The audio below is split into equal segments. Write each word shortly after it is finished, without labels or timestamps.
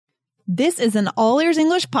This is an All Ears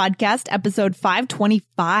English podcast, episode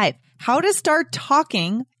 525, How to Start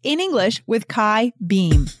Talking in English with Kai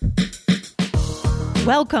Beam.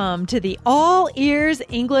 Welcome to the All Ears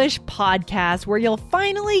English podcast, where you'll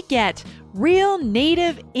finally get real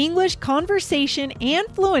native English conversation and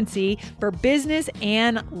fluency for business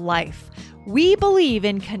and life. We believe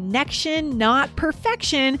in connection, not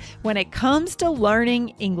perfection, when it comes to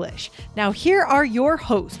learning English. Now, here are your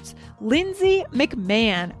hosts, Lindsay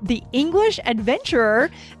McMahon, the English adventurer,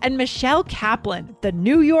 and Michelle Kaplan, the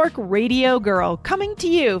New York radio girl, coming to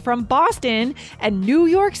you from Boston and New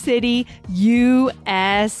York City,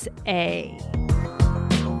 USA.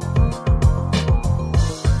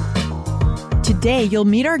 Today, you'll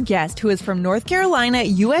meet our guest who is from North Carolina,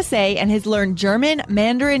 USA, and has learned German,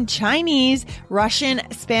 Mandarin, Chinese, Russian,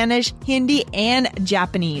 Spanish, Hindi, and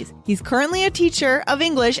Japanese. He's currently a teacher of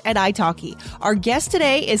English at italki. Our guest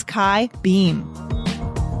today is Kai Beam.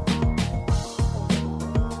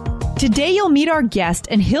 Today, you'll meet our guest,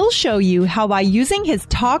 and he'll show you how by using his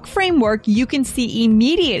talk framework, you can see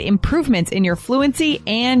immediate improvements in your fluency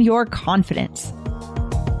and your confidence.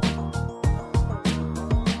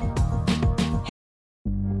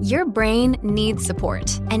 Your brain needs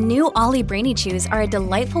support, and new Ollie Brainy Chews are a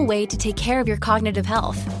delightful way to take care of your cognitive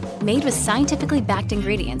health. Made with scientifically backed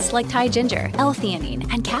ingredients like Thai ginger,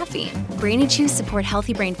 L-theanine, and caffeine, Brainy Chews support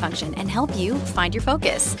healthy brain function and help you find your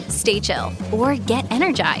focus, stay chill, or get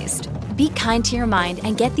energized. Be kind to your mind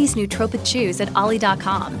and get these nootropic chews at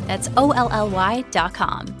ollie.com. That's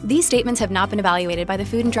OLLY.com. These statements have not been evaluated by the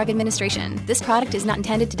Food and Drug Administration. This product is not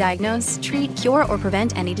intended to diagnose, treat, cure, or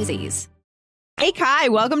prevent any disease. Hey, Kai,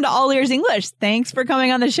 welcome to All Ears English. Thanks for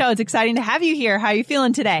coming on the show. It's exciting to have you here. How are you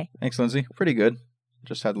feeling today? Thanks, Lindsay. Pretty good.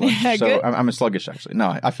 Just had lunch. So I'm sluggish, actually.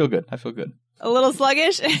 No, I feel good. I feel good. A little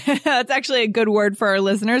sluggish? That's actually a good word for our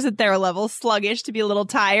listeners at their level. Sluggish, to be a little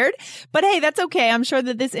tired. But hey, that's okay. I'm sure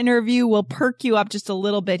that this interview will perk you up just a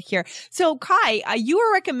little bit here. So Kai, you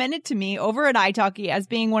were recommended to me over at italki as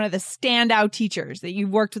being one of the standout teachers, that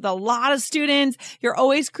you've worked with a lot of students. You're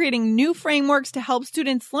always creating new frameworks to help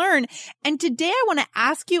students learn. And today I want to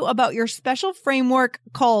ask you about your special framework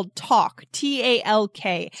called TALK,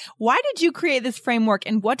 T-A-L-K. Why did you create this framework,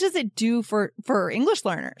 and what does it do for English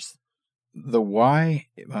learners? The why,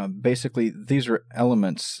 basically, these are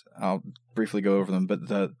elements. I'll briefly go over them, but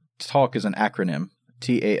the TALK is an acronym,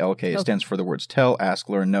 T-A-L-K. It stands for the words tell, ask,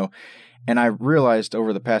 learn, know. And I realized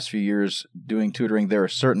over the past few years doing tutoring, there are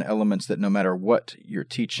certain elements that no matter what you're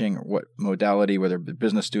teaching or what modality, whether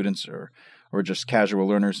business students or just casual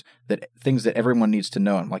learners, that things that everyone needs to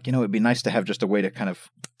know. I'm like, it'd be nice to have just a way to kind of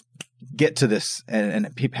get to this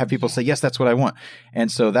and have people say, yes, that's what I want. And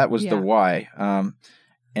so that was the why.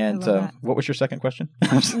 And what was your second question?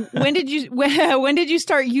 When did you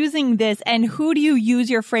start using this, and who do you use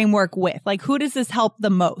your framework with? Like, who does this help the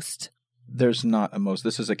most? There's not a most.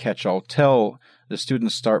 This is a catch-all. Tell the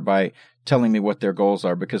students start by telling me what their goals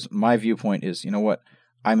are, because my viewpoint is,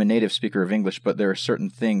 I'm a native speaker of English, but there are certain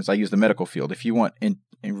things. I use the medical field. If you want in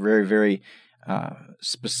very, very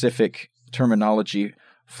specific terminology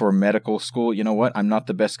for medical school, I'm not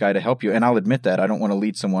the best guy to help you. And I'll admit that. I don't want to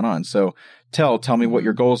lead someone on. So tell me what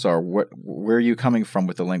your goals are. Where are you coming from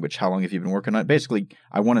with the language? How long have you been working on it? Basically,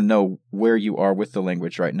 I want to know where you are with the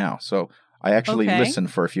language right now. So I actually listen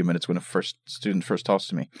for a few minutes when a student first talks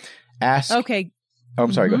to me. Ask. Okay. Oh,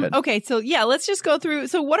 I'm sorry. Go ahead. Okay. So let's just go through.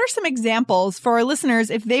 So what are some examples for our listeners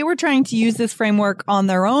if they were trying to use this framework on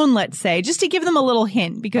their own, let's say, just to give them a little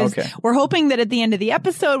hint, because we're hoping that at the end of the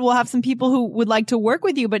episode, we'll have some people who would like to work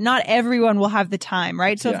with you, but not everyone will have the time,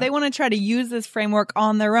 right? So if they want to try to use this framework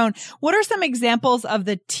on their own, what are some examples of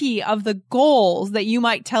the goals that you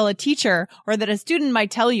might tell a teacher or that a student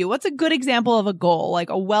might tell you? What's a good example of a goal, like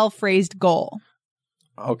a well-phrased goal?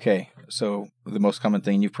 Okay. So the most common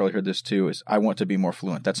thing, you've probably heard this too, is I want to be more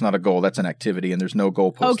fluent. That's not a goal. That's an activity, and there's no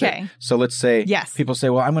goal post there. So let's say people say,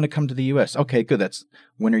 well, I'm going to come to the U.S. Okay, good.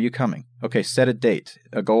 When are you coming? Okay, set a date.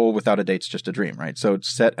 A goal without a date's just a dream, right? So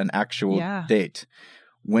set an actual date.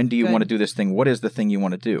 When do you want to do this thing? What is the thing you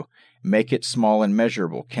want to do? Make it small and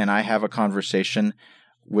measurable. Can I have a conversation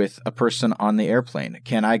with a person on the airplane?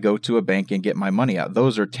 Can I go to a bank and get my money out?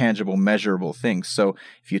 Those are tangible, measurable things. So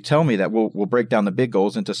if you tell me that, we'll break down the big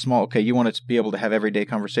goals into small. Okay, you want to be able to have everyday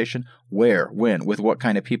conversation? Where, when, with what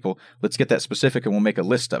kind of people? Let's get that specific, and we'll make a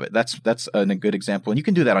list of it. That's a good example. And you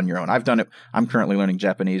can do that on your own. I've done it. I'm currently learning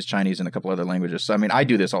Japanese, Chinese, and a couple other languages. So, I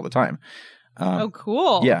do this all the time.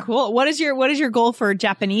 Cool. Yeah. Cool. What is your goal for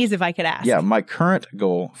Japanese, if I could ask? Yeah, my current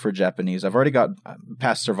goal for Japanese, I've already got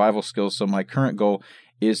past survival skills. So my current goal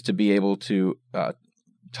is to be able to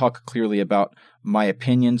talk clearly about my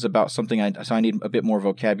opinions about something. So I need a bit more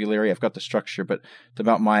vocabulary. I've got the structure, but it's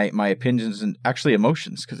about my opinions and actually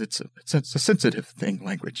emotions, because it's a sensitive thing,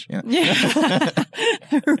 language. You know? Yeah.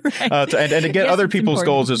 Right. And to get other people's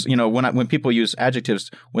goals is, when people use adjectives,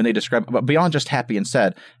 when they describe, beyond just happy and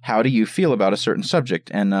sad, how do you feel about a certain subject?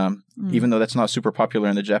 And even though that's not super popular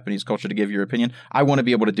in the Japanese culture to give your opinion, I want to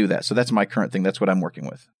be able to do that. So that's my current thing. That's what I'm working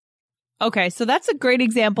with. Okay, so that's a great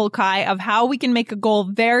example, Kai, of how we can make a goal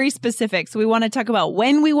very specific. So we want to talk about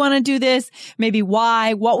when we want to do this, maybe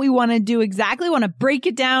why, what we want to do exactly, want to break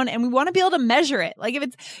it down, and we want to be able to measure it. Like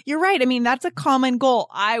you're right. I mean, that's a common goal.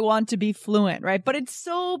 I want to be fluent, right? But it's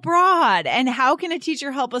so broad. And how can a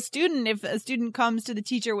teacher help a student if a student comes to the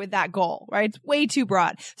teacher with that goal, right? It's way too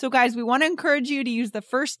broad. So guys, we want to encourage you to use the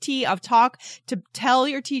first T of talk to tell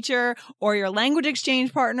your teacher or your language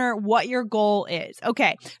exchange partner what your goal is.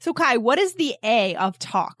 Okay, so Kai, what is the A of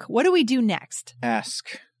talk? What do we do next?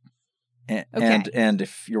 Ask. And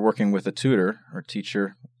if you're working with a tutor or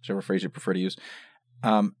teacher, whichever phrase you prefer to use,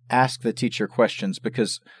 ask the teacher questions,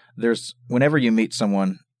 because whenever you meet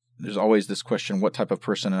someone, there's always this question, what type of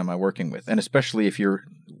person am I working with? And especially if you're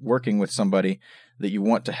working with somebody that you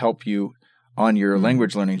want to help you on your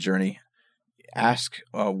language learning journey, ask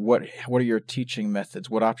what are your teaching methods?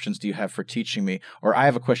 What options do you have for teaching me? Or I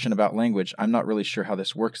have a question about language. I'm not really sure how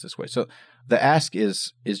this works this way. So the ask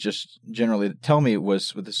is just generally, tell me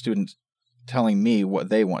was with the student telling me what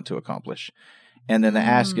they want to accomplish. And then the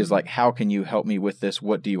ask is like, how can you help me with this?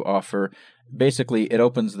 What do you offer? Basically, it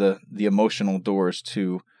opens the emotional doors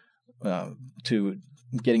to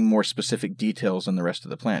getting more specific details in the rest of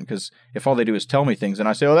the plan. Because if all they do is tell me things and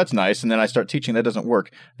I say, oh, that's nice, and then I start teaching, that doesn't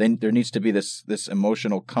work. Then there needs to be this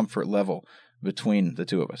emotional comfort level between the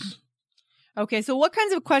two of us. Okay, so what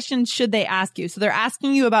kinds of questions should they ask you? So they're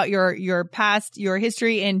asking you about your past, your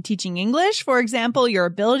history in teaching English, for example, your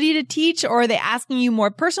ability to teach, or are they asking you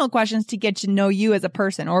more personal questions to get to know you as a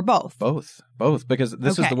person, or both? Both, because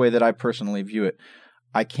this is the way that I personally view it.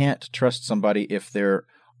 I can't trust somebody if they're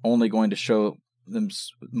only going to show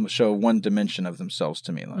one dimension of themselves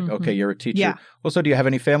to me. Like, okay, you're a teacher. Yeah. Well, so do you have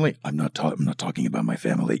any family? I'm not talking about my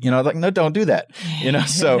family. Like, no, don't do that.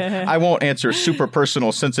 So I won't answer super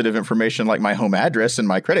personal, sensitive information like my home address and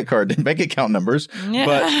my credit card and bank account numbers.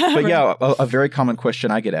 But yeah, a very common question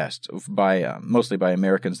I get asked by mostly by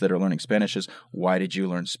Americans that are learning Spanish is, why did you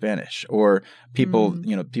learn Spanish? Or people,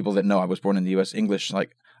 people that know I was born in the U.S. English,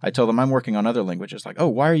 like, I tell them I'm working on other languages. Like, oh,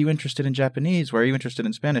 why are you interested in Japanese? Why are you interested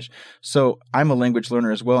in Spanish? So I'm a language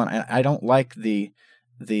learner as well, and I don't like the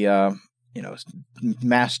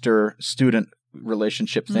master-student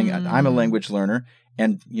relationship thing. I'm a language learner,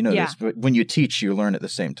 and this, but when you teach, you learn at the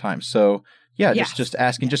same time. So just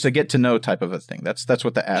asking, just a get to know type of a thing. That's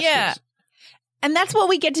what the ask is. And that's what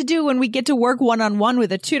we get to do when we get to work one-on-one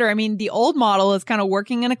with a tutor. I mean, the old model is kind of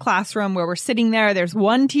working in a classroom where we're sitting there. There's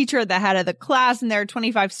one teacher at the head of the class, and there are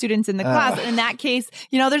 25 students in the class. In that case,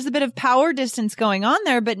 there's a bit of power distance going on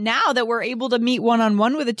there. But now that we're able to meet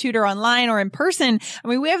one-on-one with a tutor online or in person, I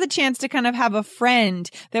mean, we have the chance to kind of have a friend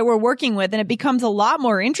that we're working with, and it becomes a lot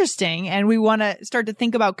more interesting. And we want to start to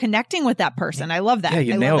think about connecting with that person. I love that.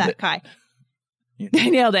 Yeah, I love that, Kai. I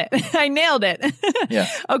nailed it. Yeah.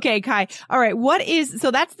 Okay, Kai. All right.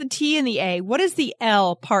 So that's the T and the A. What is the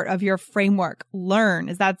L part of your framework?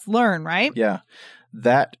 Learn. That's learn, right? Yeah.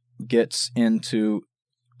 That gets into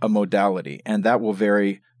a modality, and that will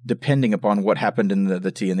vary depending upon what happened in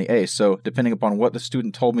the T and the A. So depending upon what the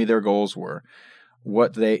student told me their goals were,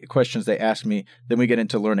 what questions they asked me, then we get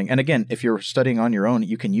into learning. And again, if you're studying on your own,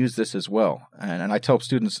 you can use this as well. And I tell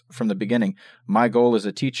students from the beginning, my goal as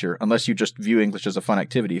a teacher, unless you just view English as a fun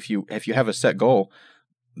activity, if you have a set goal,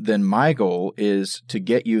 then my goal is to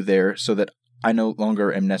get you there so that I no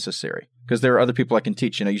longer am necessary. Because there are other people I can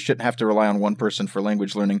teach. You shouldn't have to rely on one person for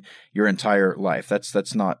language learning your entire life.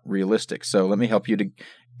 That's not realistic. So let me help you to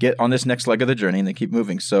get on this next leg of the journey and then keep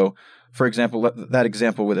moving. So, for example, that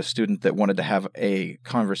example with a student that wanted to have a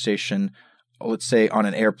conversation, let's say on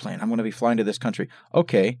an airplane. I'm going to be flying to this country.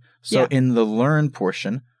 Okay. So in the learn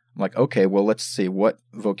portion, I'm like, okay, well, let's see. What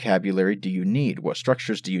vocabulary do you need? What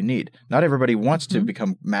structures do you need? Not everybody wants to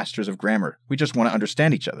become masters of grammar. We just want to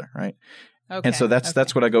understand each other, right? Okay. And so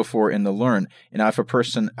that's what I go for in the learn. And I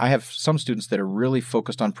have some students that are really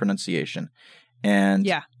focused on pronunciation.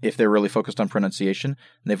 And if they're really focused on pronunciation, and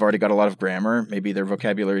they've already got a lot of grammar, maybe their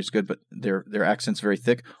vocabulary is good, but their accent's very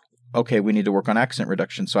thick. Okay, we need to work on accent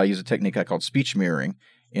reduction. So I use a technique I call speech mirroring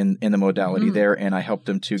in the modality there, and I help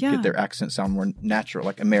them to get their accent sound more natural,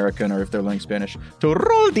 like American, or if they're learning Spanish, to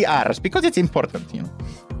roll the R's because it's important,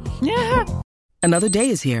 Yeah. Another day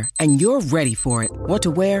is here, and you're ready for it. What to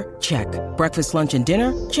wear? Check. Breakfast, lunch, and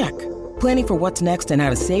dinner? Check. Planning for what's next and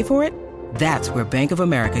how to save for it? That's where Bank of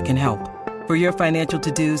America can help. For your financial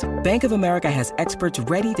to-dos, Bank of America has experts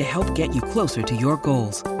ready to help get you closer to your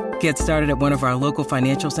goals. Get started at one of our local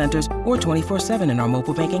financial centers or 24/7 in our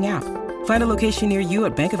mobile banking app. Find a location near you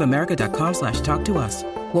at bankofamerica.com/talktous.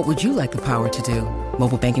 What would you like the power to do?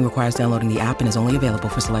 Mobile banking requires downloading the app and is only available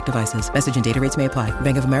for select devices. Message and data rates may apply.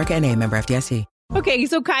 Bank of America NA, member FDIC. Okay,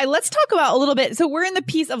 so Kai, let's talk about a little bit. So we're in the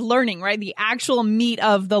piece of learning, right? The actual meat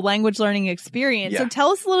of the language learning experience. Yeah. So tell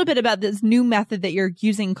us a little bit about this new method that you're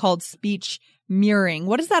using called speech mirroring.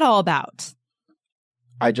 What is that all about?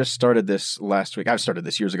 I just started this last week. I've started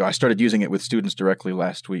this years ago. I started using it with students directly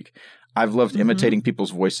last week. I've loved imitating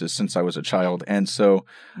people's voices since I was a child. And so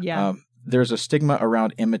there's a stigma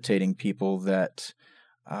around imitating people that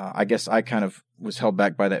I guess I kind of was held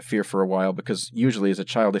back by that fear for a while, because usually as a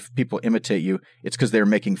child, if people imitate you, it's because they're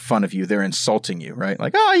making fun of you. They're insulting you, right?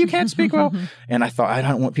 Like, oh, you can't speak well. And I thought, I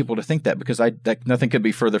don't want people to think that, because nothing could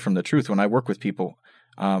be further from the truth. When I work with people,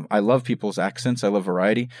 I love people's accents. I love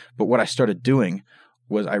variety. But what I started doing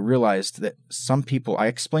was I realized that some people, I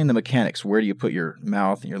explain the mechanics. Where do you put your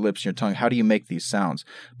mouth and your lips and your tongue? How do you make these sounds?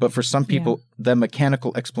 But for some people, the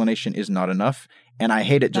mechanical explanation is not enough. And I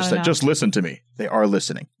hate it. Just listen to me. They are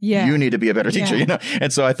listening. Yeah. You need to be a better teacher, you know?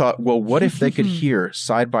 And so I thought, well, what if they could hear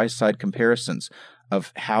side-by-side comparisons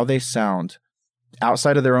of how they sound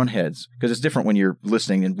outside of their own heads? Because it's different when you're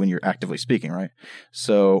listening and when you're actively speaking, right?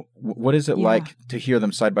 So what is it like to hear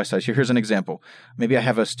them side by side? Here's an example. Maybe I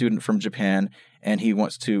have a student from Japan, and he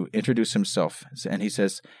wants to introduce himself. And he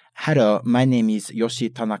says, "Hello, my name is Yoshi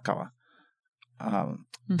Tanaka." The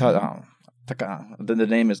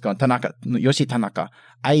name is gone. Tanaka, Yoshi Tanaka.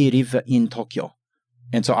 I live in Tokyo.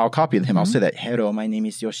 And so I'll copy him. I'll say that, "Hello, my name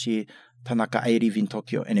is Yoshi Tanaka. I live in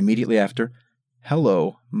Tokyo." And immediately after,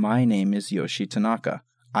 "Hello, my name is Yoshi Tanaka.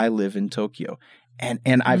 I live in Tokyo."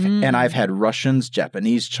 And I've had Russians,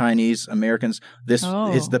 Japanese, Chinese, Americans.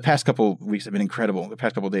 The past couple weeks have been incredible. The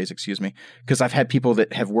past couple of days, because I've had people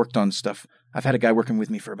that have worked on stuff. I've had a guy working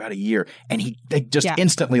with me for about a year, and they just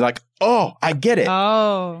instantly like, "Oh, I get it."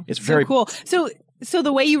 Oh, it's very cool. So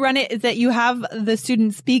the way you run it is that you have the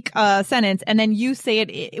student speak a sentence, and then you say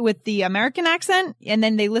it with the American accent, and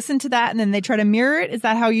then they listen to that, and then they try to mirror it. Is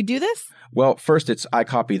that how you do this? Well, first I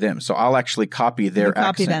copy them. So I'll actually copy their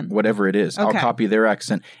accent, whatever it is. Okay. I'll copy their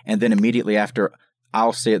accent, and then immediately after,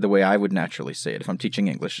 I'll say it the way I would naturally say it if I'm teaching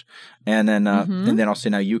English. And then I'll say,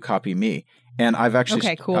 "Now you copy me." And I've actually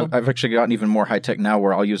I've actually gotten even more high tech now,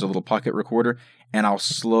 where I'll use a little pocket recorder, and I'll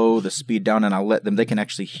slow the speed down, and I'll let them, they can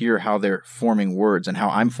actually hear how they're forming words and how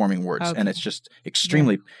I'm forming words. Okay. And it's just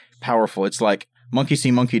extremely powerful. It's like monkey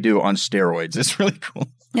see, monkey do on steroids. It's really cool.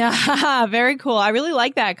 Yeah, very cool. I really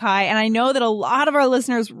like that, Kai. And I know that a lot of our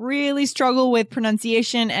listeners really struggle with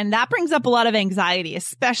pronunciation, and that brings up a lot of anxiety,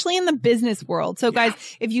 especially in the business world. So guys,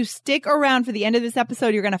 if you stick around for the end of this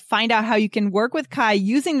episode, you're going to find out how you can work with Kai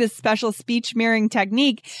using this special speech mirroring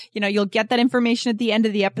technique. You know, you'll get that information at the end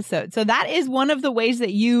of the episode. So that is one of the ways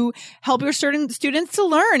that you help your students to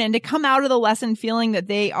learn and to come out of the lesson feeling that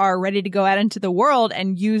they are ready to go out into the world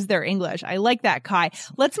and use their English. I like that, Kai.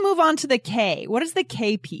 Let's move on to the K. What is the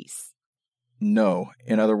K piece? No.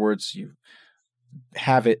 In other words, you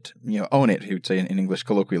have it, own it, he would say in English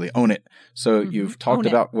colloquially, own it. So you've talked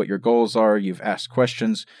about what your goals are, you've asked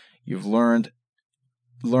questions, you've learned.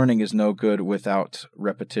 Learning is no good without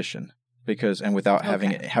repetition, and without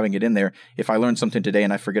having it in there. If I learn something today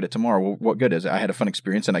and I forget it tomorrow, well, what good is it? I had a fun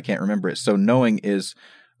experience and I can't remember it. So knowing is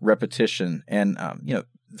repetition. And,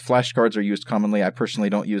 flashcards are used commonly. I personally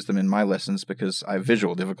don't use them in my lessons because I have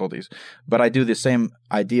visual difficulties. But I do the same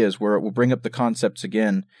ideas where it will bring up the concepts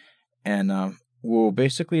again, and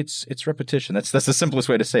basically it's repetition. That's the simplest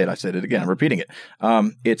way to say it. I said it again. I'm repeating it.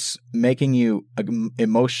 It's making you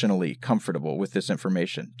emotionally comfortable with this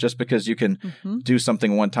information. Just because you can do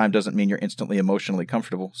something one time doesn't mean you're instantly emotionally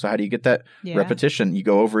comfortable. So how do you get that repetition? You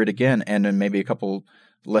go over it again, and then maybe a couple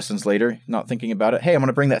lessons later, not thinking about it, hey, I'm going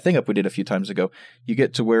to bring that thing up we did a few times ago. You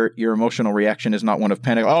get to where your emotional reaction is not one of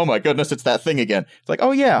panic. Oh my goodness, it's that thing again. It's like,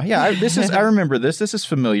 oh yeah, I remember this. This is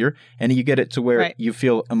familiar. And you get it to where you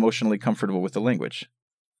feel emotionally comfortable with the language.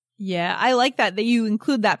 Yeah, I like that you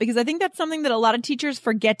include that, because I think that's something that a lot of teachers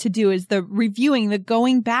forget to do, is the reviewing, the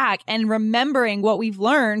going back and remembering what we've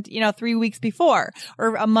learned, 3 weeks before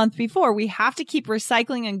or a month before. We have to keep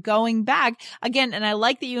recycling and going back again. And I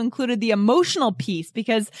like that you included the emotional piece,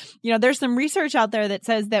 because, there's some research out there that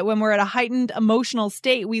says that when we're at a heightened emotional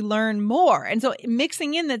state, we learn more. And so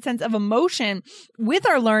mixing in that sense of emotion with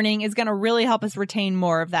our learning is going to really help us retain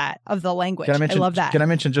more of the language. I love that. Can I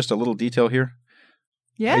mention just a little detail here?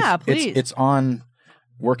 Yeah, please. It's on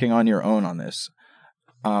working on your own on this.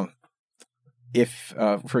 if,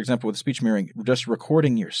 for example, with speech mirroring, just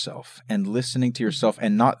recording yourself and listening to yourself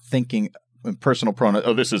and not thinking in personal pronoun,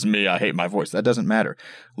 oh, this is me, I hate my voice. That doesn't matter.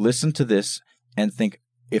 Listen to this and think,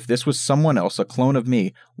 if this was someone else, a clone of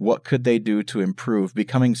me, what could they do to improve?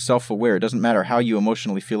 Becoming self-aware. It doesn't matter how you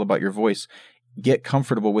emotionally feel about your voice. Get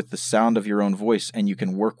comfortable with the sound of your own voice and you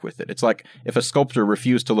can work with it. It's like if a sculptor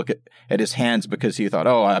refused to look at his hands because he thought,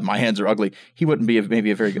 oh, my hands are ugly. He wouldn't be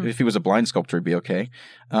maybe a very good, if he was a blind sculptor, he'd be okay.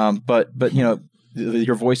 But you know,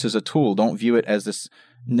 your voice is a tool. Don't view it as this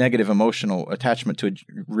negative emotional attachment to it.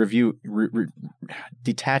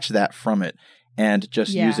 Detach that from it and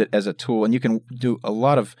just use it as a tool. And you can do a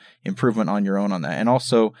lot of improvement on your own on that. And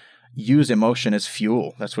also use emotion as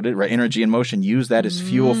fuel. That's what it is, right? Energy and motion. Use that as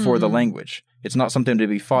fuel for the language. It's not something to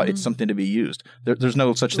be fought. It's something to be used. There's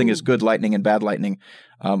no such thing as good lightning and bad lightning.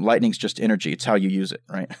 Lightning's just energy. It's how you use it,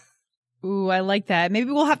 right? Ooh, I like that.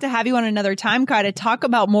 Maybe we'll have to have you on another time, Kai, to talk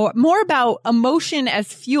about more about emotion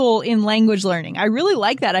as fuel in language learning. I really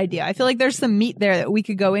like that idea. I feel like there's some meat there that we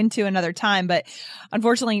could go into another time, but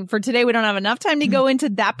unfortunately for today, we don't have enough time to go into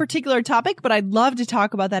that particular topic, but I'd love to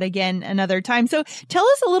talk about that again another time. So tell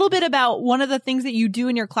us a little bit about one of the things that you do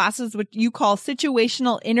in your classes, which you call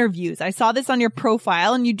situational interviews. I saw this on your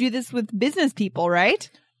profile and you do this with business people,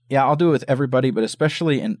 right? Yeah, I'll do it with everybody, but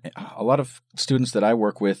especially in a lot of students that I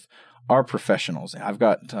work with are professionals. I've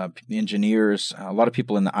got engineers, a lot of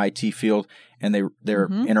people in the IT field, and they're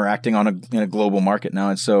interacting in a global market now.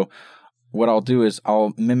 And so what I'll do is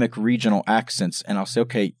I'll mimic regional accents, and I'll say,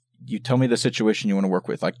 okay, you tell me the situation you want to work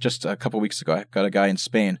with. Like just a couple of weeks ago, I got a guy in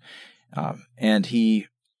Spain, and he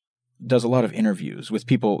does a lot of interviews with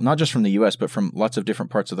people, not just from the U.S., but from lots of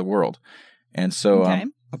different parts of the world. And so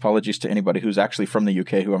apologies to anybody who's actually from the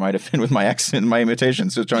UK who I might have been with my accent and my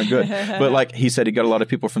imitations. So it's trying good. But like he said, he got a lot of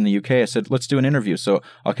people from the UK. I said, let's do an interview. So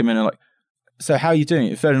I'll come in and so how are you doing?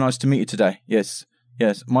 It's very nice to meet you today. Yes.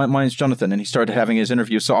 My name's Jonathan. And he started having his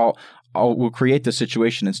interview. So we'll create the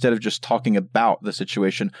situation instead of just talking about the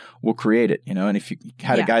situation. We'll create it, you know. And if you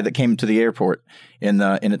had a guy that came to the airport in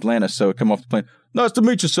Atlanta, so come off the plane. Nice to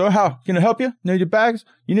meet you, sir. How can I help you? Need your bags?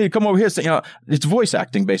 You need to come over here. So, you know, it's voice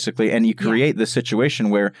acting basically, and you create this situation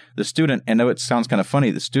where the student, and I know it sounds kind of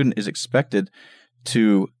funny, the student is expected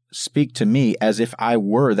to speak to me as if I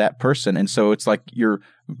were that person, and so it's like your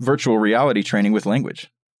virtual reality training with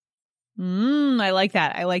language. I like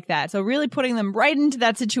that. So really putting them right into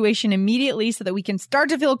that situation immediately so that we can start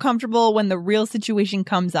to feel comfortable when the real situation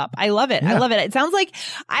comes up. I love it. Yeah. I love it. It sounds like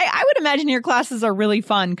I would imagine your classes are really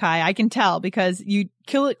fun, Kai. I can tell because you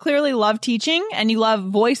clearly love teaching and you love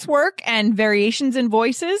voice work and variations in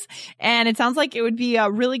voices. And it sounds like it would be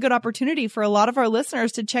a really good opportunity for a lot of our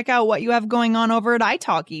listeners to check out what you have going on over at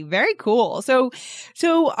italki. Very cool. So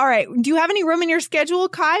all right. Do you have any room in your schedule,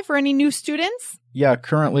 Kai, for any new students? Yeah,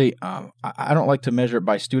 currently, I don't like to measure it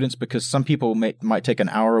by students because some people might take an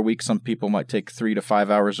hour a week. Some people might take 3 to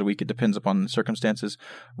 5 hours a week. It depends upon the circumstances.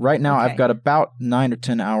 Right now, I've got about 9 or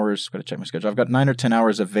 10 hours. Got to check my schedule. I've got 9 or 10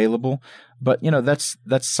 hours available, but you know that's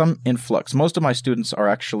some influx. Most of my students are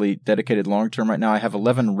actually dedicated long term. Right now, I have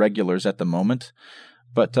 11 regulars at the moment,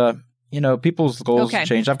 but you know, people's goals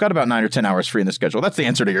change. I've got about 9 or 10 hours free in the schedule. That's the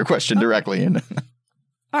answer to your question directly.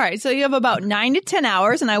 All right. So you have about 9 to 10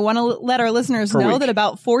 hours. And I want to let our listeners know that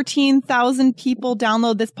about 14,000 people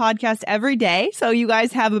download this podcast every day. So you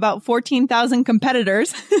guys have about 14,000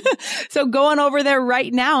 competitors. So go on over there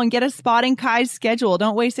right now and get a spot in Kai's schedule.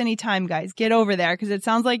 Don't waste any time, guys. Get over there because it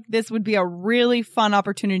sounds like this would be a really fun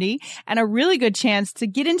opportunity and a really good chance to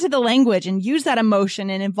get into the language and use that emotion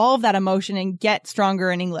and evolve that emotion and get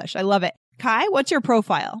stronger in English. I love it. Kai, what's your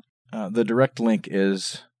profile? The direct link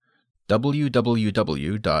is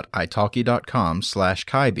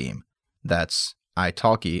www.italki.com/kaibeam. That's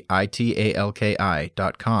italki,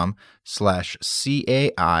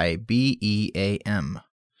 italki.com/CAIBEAM.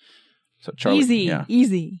 So Charlie,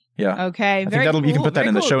 easy. Yeah. Okay. I think you can put that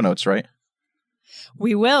in the show notes, right?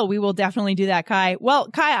 We will definitely do that, Kai. Well,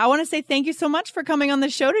 Kai, I want to say thank you so much for coming on the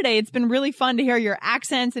show today. It's been really fun to hear your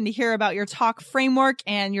accents and to hear about your talk framework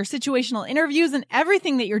and your situational interviews and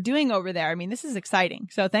everything that you're doing over there. I mean, this is exciting.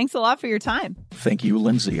 So thanks a lot for your time. Thank you,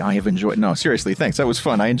 Lindsay. I have enjoyed No, seriously, thanks. That was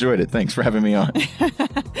fun. I enjoyed it. Thanks for having me on. All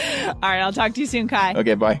right. I'll talk to you soon, Kai.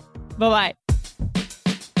 Okay, bye. Bye-bye.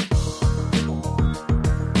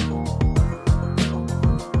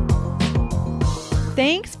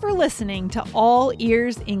 Thanks for listening to All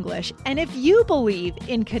Ears English. And if you believe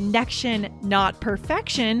in connection, not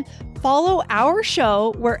perfection, follow our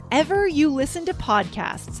show wherever you listen to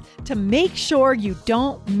podcasts to make sure you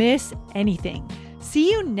don't miss anything. See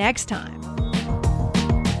you next time.